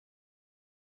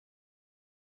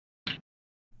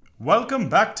Welcome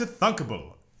back to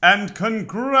Thunkable, and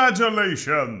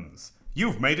congratulations!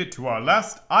 You've made it to our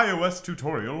last iOS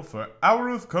tutorial for Hour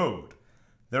of Code.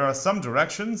 There are some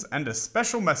directions and a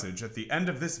special message at the end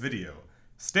of this video.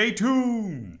 Stay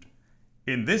tuned!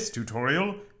 In this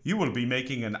tutorial, you will be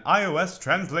making an iOS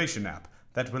translation app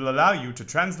that will allow you to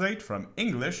translate from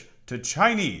English to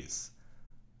Chinese.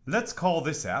 Let's call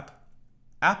this app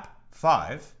App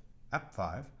 5,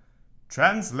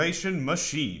 Translation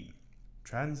Machine.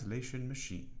 Translation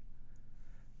Machine.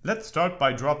 Let's start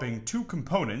by dropping two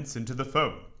components into the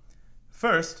phone.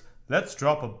 First, let's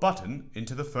drop a button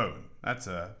into the phone. That's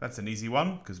an easy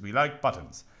one, because we like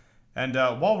buttons. And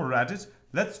while we're at it,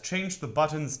 let's change the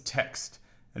button's text.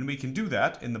 And we can do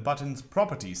that in the button's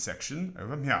properties section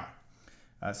over here.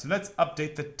 So let's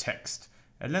update the text.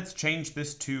 And let's change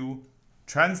this to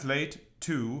Translate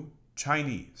to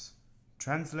Chinese.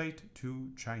 Translate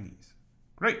to Chinese.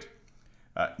 Great.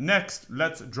 Next,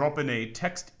 let's drop in a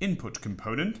text input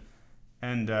component.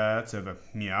 And that's over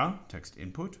here. Text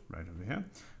input, right over here.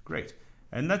 Great.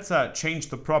 And let's change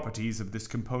the properties of this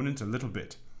component a little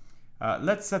bit.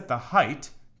 Let's set the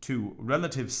height to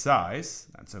relative size.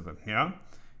 That's over here.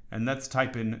 And let's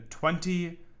type in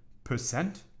 20%.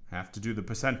 Have to do the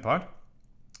percent part.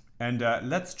 And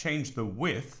let's change the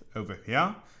width over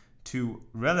here to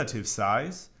relative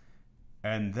size.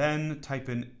 And then type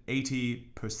in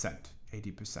 80%.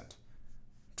 80%.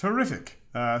 Terrific.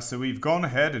 So we've gone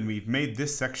ahead and we've made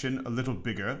this section a little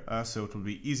bigger, so it will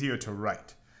be easier to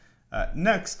write.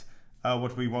 Next,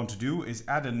 what we want to do is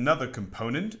add another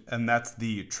component, and that's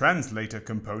the translator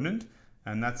component,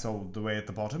 and that's all the way at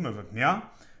the bottom over here.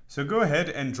 So go ahead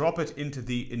and drop it into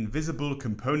the invisible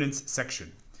components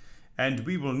section. And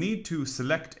we will need to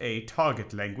select a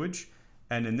target language,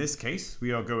 and in this case,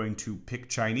 we are going to pick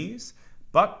Chinese.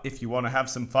 But if you want to have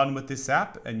some fun with this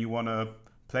app and you want to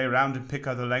play around and pick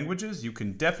other languages, you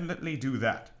can definitely do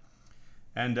that.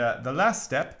 And the last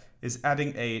step is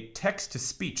adding a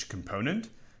text-to-speech component.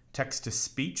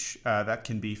 Text-to-speech, that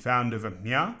can be found over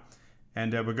here.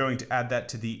 And we're going to add that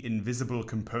to the invisible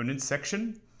components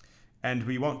section. And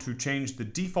we want to change the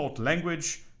default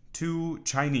language to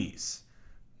Chinese.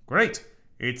 Great!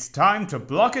 It's time to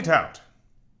block it out.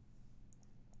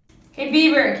 Hey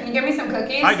Beaver, can you get me some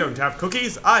cookies? I don't have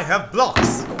cookies, I have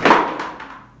blocks.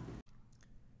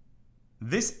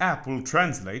 This app will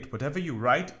translate whatever you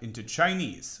write into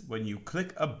Chinese when you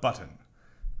click a button.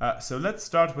 So let's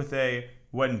start with a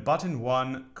when button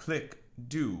 1 click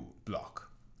do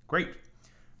block. Great.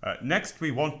 Next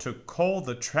we want to call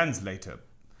the translator.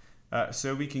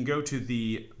 So we can go to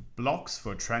the blocks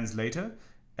for translator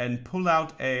and pull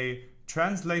out a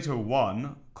translator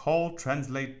 1 call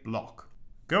translate block.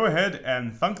 Go ahead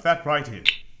and thunk that right in.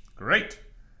 Great.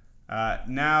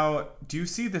 Now, do you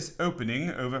see this opening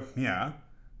over here?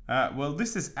 Well,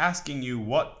 this is asking you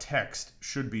what text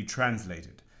should be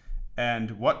translated.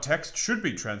 And what text should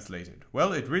be translated?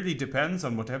 Well, it really depends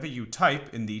on whatever you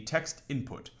type in the text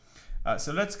input.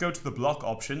 So let's go to the block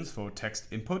options for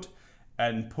text input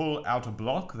and pull out a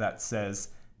block that says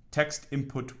text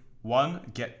input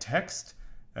 1 get text.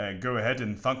 Go ahead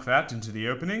and thunk that into the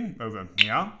opening over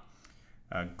here.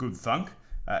 Good thunk.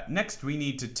 Next, we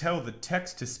need to tell the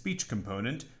text-to-speech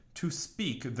component to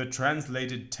speak the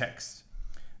translated text.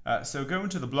 So go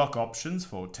into the block options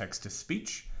for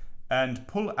text-to-speech and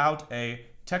pull out a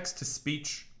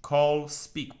text-to-speech call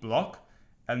speak block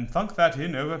and thunk that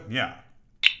in over here.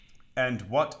 And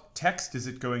what text is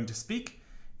it going to speak?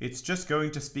 It's just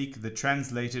going to speak the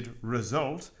translated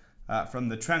result from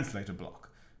the translator block.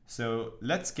 So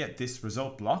let's get this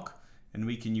result block, and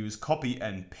we can use copy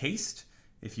and paste.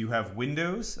 If you have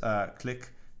Windows,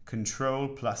 click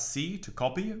Ctrl+C to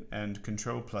copy and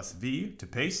Ctrl+V to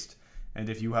paste. And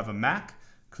if you have a Mac,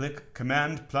 click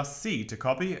Command+C to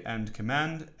copy and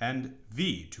Command and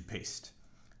V to paste.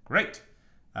 Great.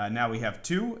 Now we have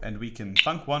two, and we can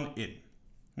thunk one in.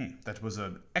 That was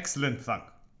an excellent thunk.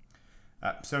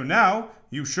 So now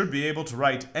you should be able to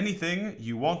write anything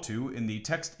you want to in the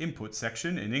text input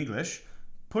section in English,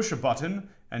 push a button,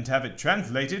 and have it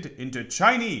translated into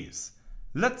Chinese.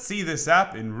 Let's see this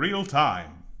app in real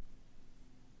time.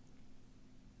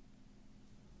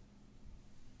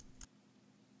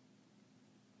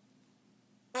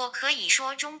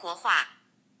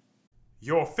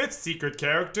 Your fifth secret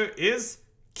character is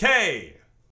K.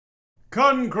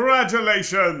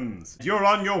 Congratulations! You're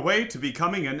on your way to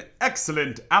becoming an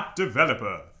excellent app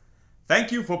developer.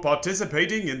 Thank you for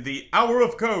participating in the Hour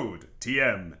of Code,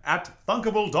 TM, at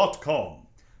thunkable.com.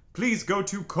 Please go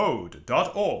to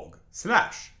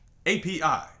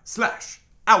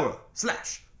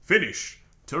code.org/API/hour/finish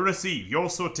to receive your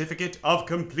certificate of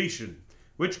completion,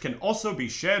 which can also be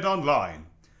shared online.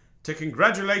 To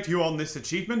congratulate you on this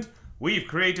achievement, we've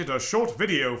created a short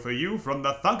video for you from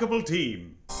the Thunkable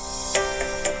team.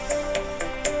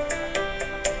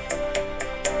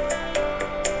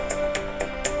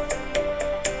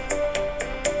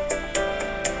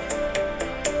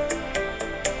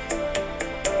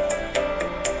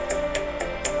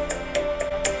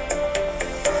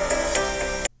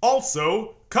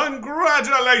 Also,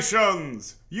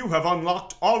 congratulations! You have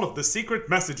unlocked all of the secret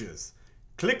messages.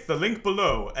 Click the link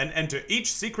below and enter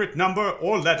each secret number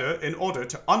or letter in order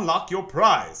to unlock your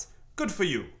prize. Good for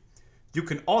you! You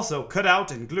can also cut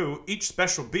out and glue each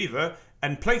special beaver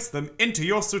and place them into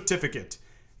your certificate.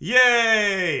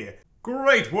 Yay!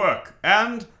 Great work,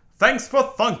 and thanks for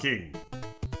thunking!